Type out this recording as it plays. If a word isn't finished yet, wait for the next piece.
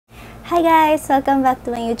Hi guys! Welcome back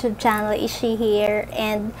to my YouTube channel, Ishi here.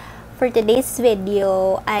 And for today's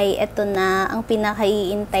video ay ito na ang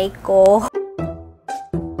pinakaiintay ko.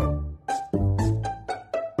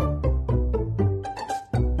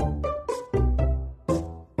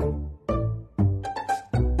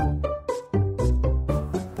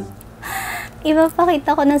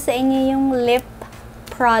 Ipapakita ko na sa inyo yung lip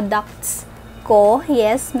products ko.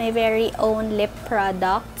 Yes, my very own lip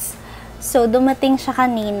products. So, dumating siya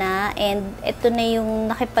kanina and ito na yung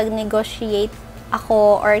nakipag-negotiate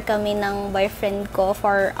ako or kami ng boyfriend ko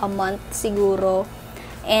for a month siguro.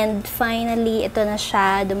 And finally, ito na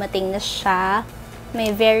siya. Dumating na siya.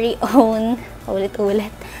 My very own,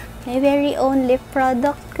 ulit-ulit, my very own lip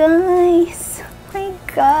product, guys. Oh my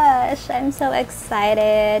gosh, I'm so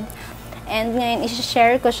excited. And ngayon,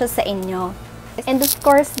 i-share ko siya sa inyo. And of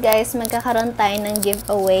course, guys, magkakaroon tayo ng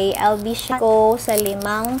giveaway. I'll be share ko sa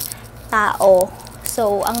 5 tao.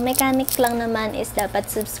 So, ang mechanic lang naman is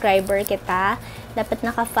dapat subscriber kita. Dapat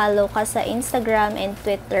naka-follow ka sa Instagram and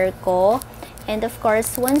Twitter ko. And of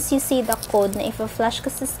course, once you see the code na i-flash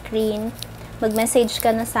ko sa screen, mag-message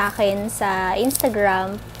ka na sa akin sa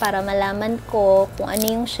Instagram para malaman ko kung ano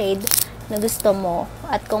yung shade na gusto mo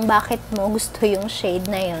at kung bakit mo gusto yung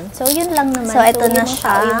shade na yun. So, yun lang naman. So, ito na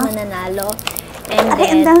siya. Yung mananalo. And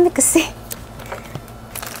then, ang dami kasi.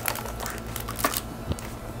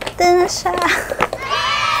 Ito na siya.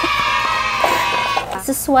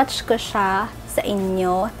 Swatch ko siya sa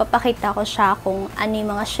inyo. Papakita ko siya kung ano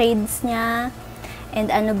yung mga shades niya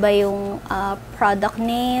and ano ba yung product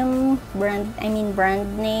name, brand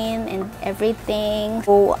name and everything.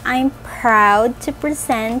 So, I'm proud to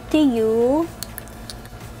present to you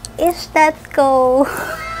myISHtory.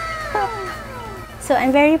 So,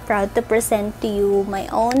 I'm very proud to present to you my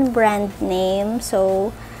own brand name.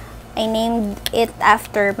 So, I named it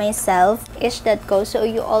after myself, myISHtory. So,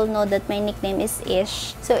 you all know that my nickname is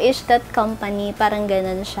Ish. So, myISHtory, parang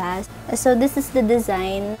ganun siya. So, this is the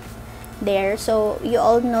design there. So, you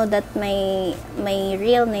all know that my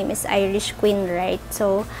real name is Irish Queen, right?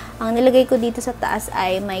 So, ang nilagay ko dito sa taas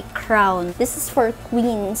ay my crown. This is for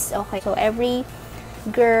queens, okay? So, every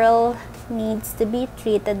girl needs to be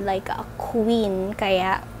treated like a queen.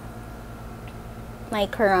 Kaya, may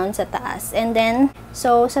crown sa taas. And then,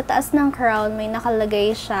 so, sa taas ng crown, may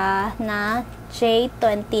nakalagay siya na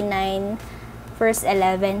J29 verse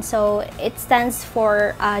 11. So, it stands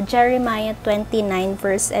for Jeremiah 29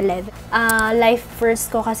 verse 11. Life verse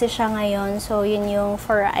ko kasi siya ngayon. So, yun yung,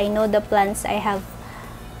 for I know the plans I have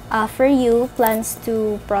for you, plans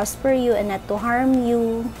to prosper you and not to harm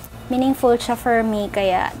you. Meaningful siya for me,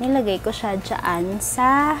 kaya nilagay ko siya dyan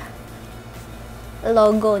sa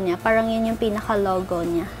logo niya. Parang yun yung pinaka-logo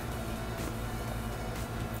niya.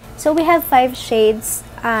 So, we have 5 shades,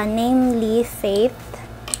 namely Faith,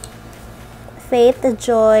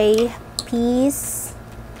 Joy, Peace,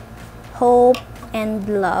 Hope, and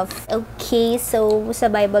Love. Okay, so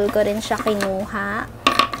sa Bible ko rin siya kinuha.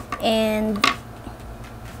 And,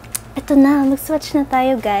 ito na, mag-swatch na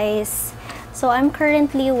tayo, guys. So, I'm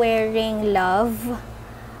currently wearing Love.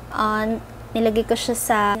 Nilagay ko siya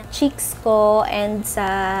sa cheeks ko and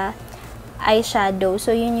sa eyeshadow.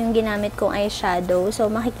 So, yun yung ginamit kong eyeshadow.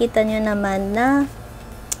 So, makikita nyo naman na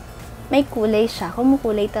may kulay siya.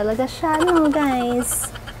 Kumukulay talaga siya, no,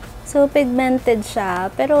 guys? So, pigmented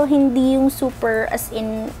siya. Pero, hindi yung super, as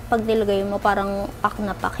in, pag nilagay mo, parang pak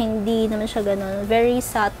na pak. Hindi naman siya ganun. Very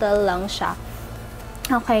subtle lang siya.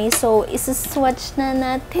 Okay, so, isa-swatch na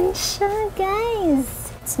natin siya, guys.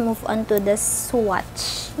 Let's move on to the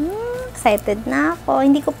swatch. Excited na ako.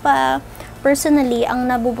 Hindi ko pa, personally, ang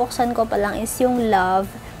nabubuksan ko pa lang is yung Love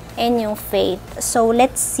and yung Faith. So,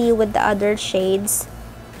 let's see with the other shades.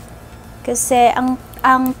 Kasi,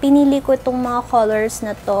 ang pinili ko itong mga colors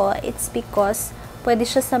na to, it's because pwede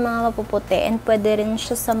siya sa mga mapuputi and pwede rin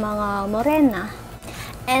siya sa mga morena.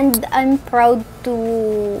 And, I'm proud to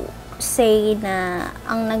say na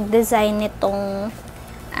ang nag-design nitong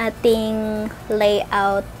ating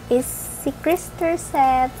layout is si Krister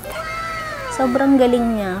Set. Sobrang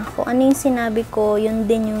galing niya. Kung ano yung sinabi ko, yun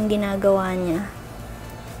din yung ginagawa niya.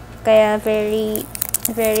 Kaya very,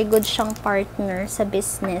 very good siyang partner sa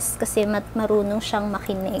business kasi marunong siyang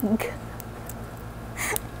makinig.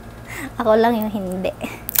 Ako lang yung hindi.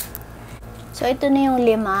 So, ito na yung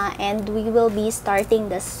 5 and we will be starting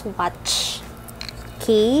the swatch.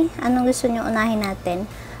 Okay? Anong gusto nyo unahin natin?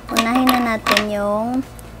 Unahin na natin yung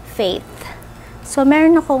Faith. So,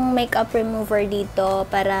 meron akong makeup remover dito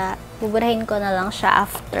para buburahin ko na lang siya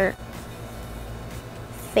after.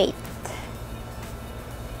 Faith.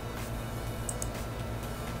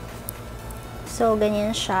 So,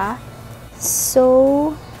 ganyan siya.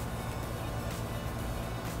 So,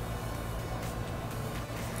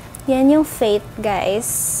 Yan yung Fate,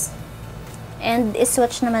 guys. And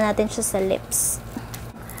iswatch naman natin siya sa lips.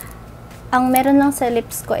 Ang meron lang sa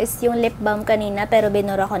lips ko is yung lip balm kanina, pero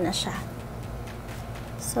binura ko na siya.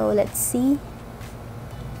 So, let's see.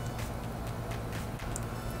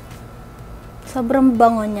 Sobrang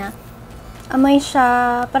bango niya. Amoy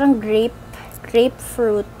siya, parang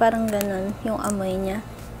grapefruit, parang ganun yung amoy niya.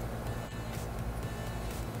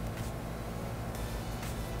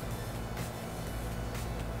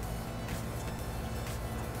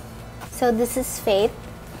 So, this is Fate.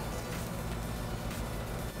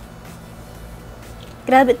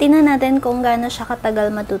 Grabe, tingnan natin kung gaano siya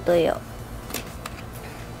katagal matutuyo.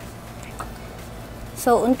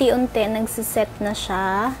 So, unti-unti, nagsiset na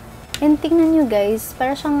siya. And tingnan nyo guys,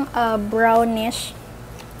 para siyang brownish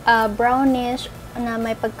na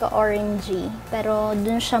may pagka-orangey. Pero,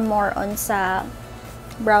 dun siya more on sa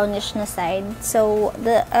brownish na side. So,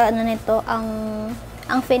 ano nito,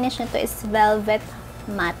 ang finish nito is velvet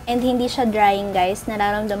matte. And hindi siya drying, guys.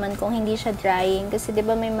 Nararamdaman kong hindi siya drying. Kasi, di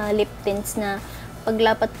ba may mga lip tints na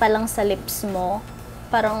paglapat pa lang sa lips mo,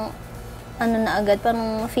 parang, ano na agad,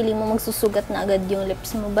 parang feeling mo magsusugat na agad yung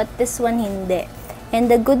lips mo. But this one, hindi. And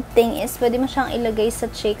the good thing is, pwede mo siyang ilagay sa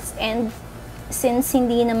cheeks. And, since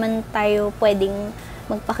hindi naman tayo pwedeng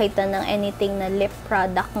magpakita ng anything na lip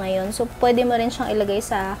product ngayon, so, pwede mo rin siyang ilagay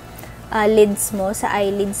sa lids mo, sa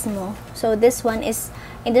eyelids mo. So, this one is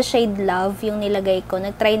in the shade Love, yung nilagay ko.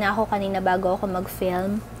 Nag-try na ako kanina bago ako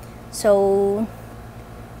mag-film. So,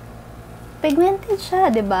 pigmented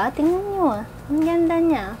siya, diba? Tingnan nyo. Ang ganda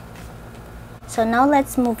niya. So, now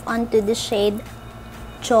let's move on to the shade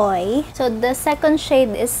Joy. So, the second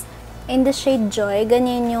shade is in the shade Joy.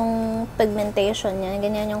 Ganyan yung pigmentation niya.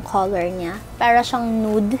 Ganyan yung color niya. Para siyang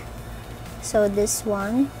nude. So, this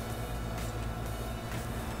one.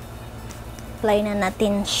 Apply na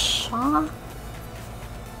natin siya.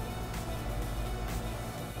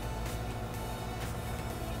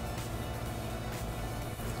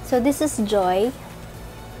 So, this is Joy.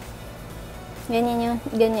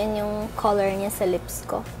 Ganyan yung color niya sa lips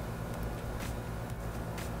ko.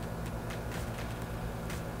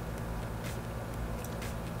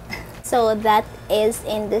 So, that is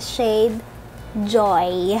in the shade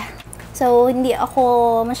Joy. So, hindi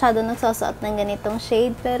ako masyado nagsasuot ng ganitong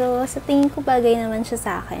shade, pero sa tingin ko bagay naman siya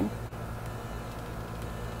sa akin.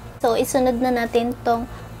 So, isunod na natin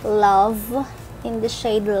tong Love, in the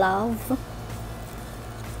shade Love.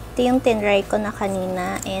 Ito yung tinry ko na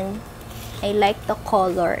kanina, and I like the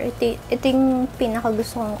color. Ito yung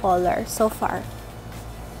pinakagusto kong color so far.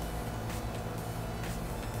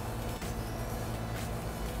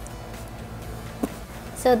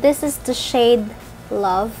 So, this is the shade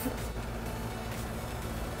Love.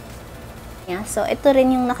 Yeah, so, ito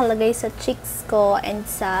rin yung nakalagay sa cheeks ko and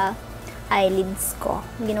sa eyelids ko.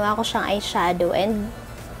 Ginawa ko siyang eyeshadow, and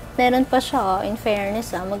meron pa siya, in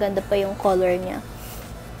fairness, maganda pa yung color niya.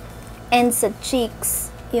 And sa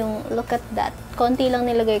cheeks, yung, look at that. Konti lang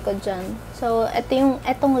nilagay ko dyan. So,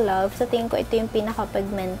 etong Love, sa tingin ko, ito yung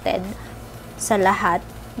pinaka-pigmented sa lahat.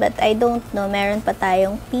 But I don't know, meron pa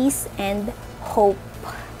tayong Peace and Hope.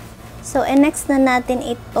 So, and next na natin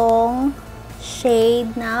itong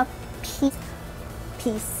shade na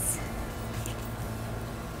Peace.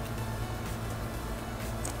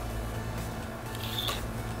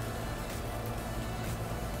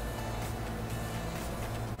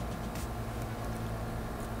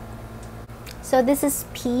 So, this is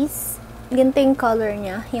Peace. Ganito yung color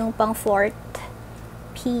niya. Yung pang fourth.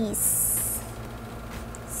 Peace.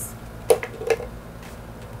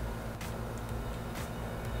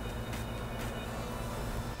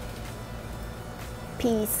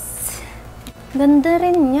 Peace. Ganda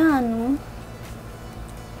rin niya, no?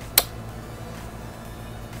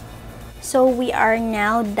 So, we are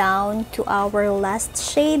now down to our last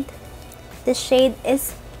shade. The shade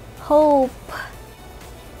is Hope.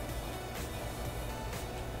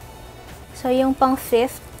 So, yung pang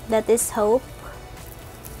fifth, that is Hope.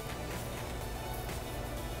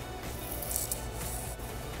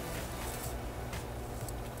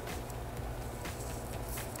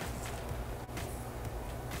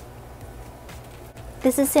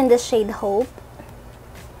 This is in the shade Hope.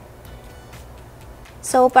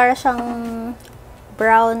 So, para siyang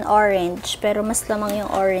brown-orange, pero mas lamang yung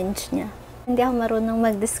orange niya. Hindi ako marunong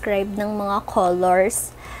mag-describe ng mga colors.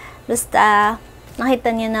 Basta, nakita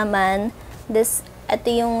niyo naman, ito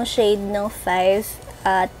yung shade ng 5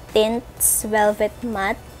 tints, Velvet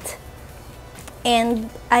Matte.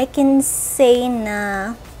 And, I can say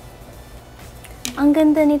na, ang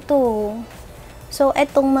ganda nito. So,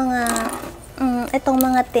 itong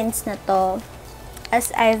mga tints na to,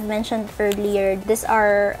 as I've mentioned earlier, these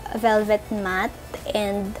are velvet matte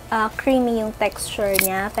and creamy yung texture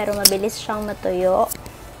niya, pero mabilis siyang matuyo.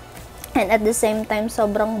 And at the same time,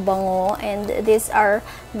 sobrang bango. And these are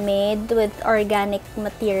made with organic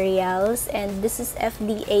materials. And this is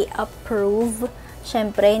FDA approved.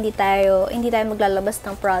 Syempre, hindi tayo maglalabas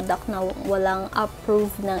ng product na walang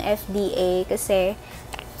approved ng FDA. Kasi,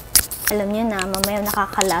 alam niyo na, mamaya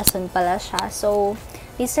nakakalason pala siya. So,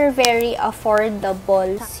 these are very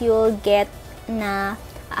affordable. So, you'll get na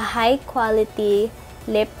a high quality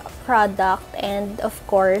lip product. And of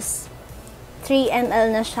course, 3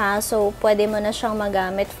 ml na siya, so pwede mo na siyang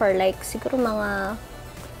magamit for like siguro mga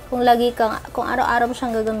kung araw-araw mo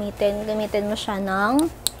siyang gamitin mo siya ng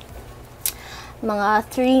mga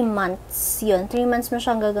 3 months. Yun, 3 months mo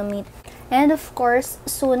siyang gagamit. And of course,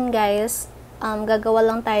 soon guys, gagawa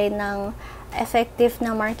lang tayo ng effective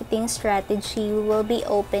na marketing strategy. We will be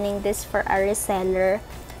opening this for a reseller.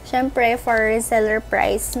 Syempre, for reseller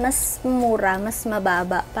price, mas mura, mas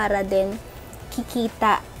mababa para din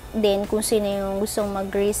kikita din kung sino yung gustong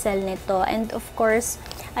mag-resell nito. And of course,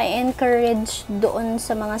 I encourage doon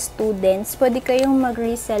sa mga students, pwede kayong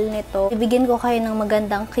mag-resell nito. Ibigyan ko kayo ng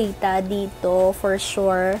magandang kita dito for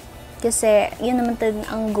sure. Kasi yun naman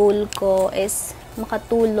ang goal ko is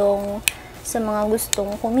makatulong sa mga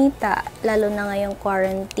gustong kumita, lalo na ngayong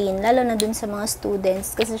quarantine, lalo na dun sa mga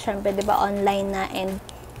students. Kasi syempre, di ba, online na, and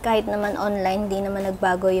kahit naman online, di naman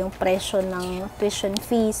nagbago yung presyo ng tuition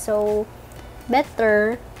fee. So,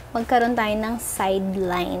 better magkaroon tayo ng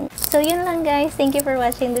sideline. So, yun lang guys. Thank you for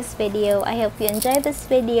watching this video. I hope you enjoyed this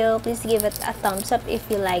video. Please give it a thumbs up if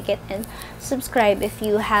you like it, and subscribe if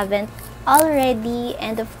you haven't already.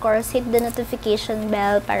 And of course, hit the notification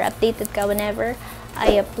bell para updated ka whenever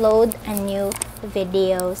I upload a new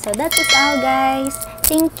video. So, that is all guys.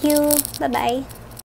 Thank you. Bye-bye.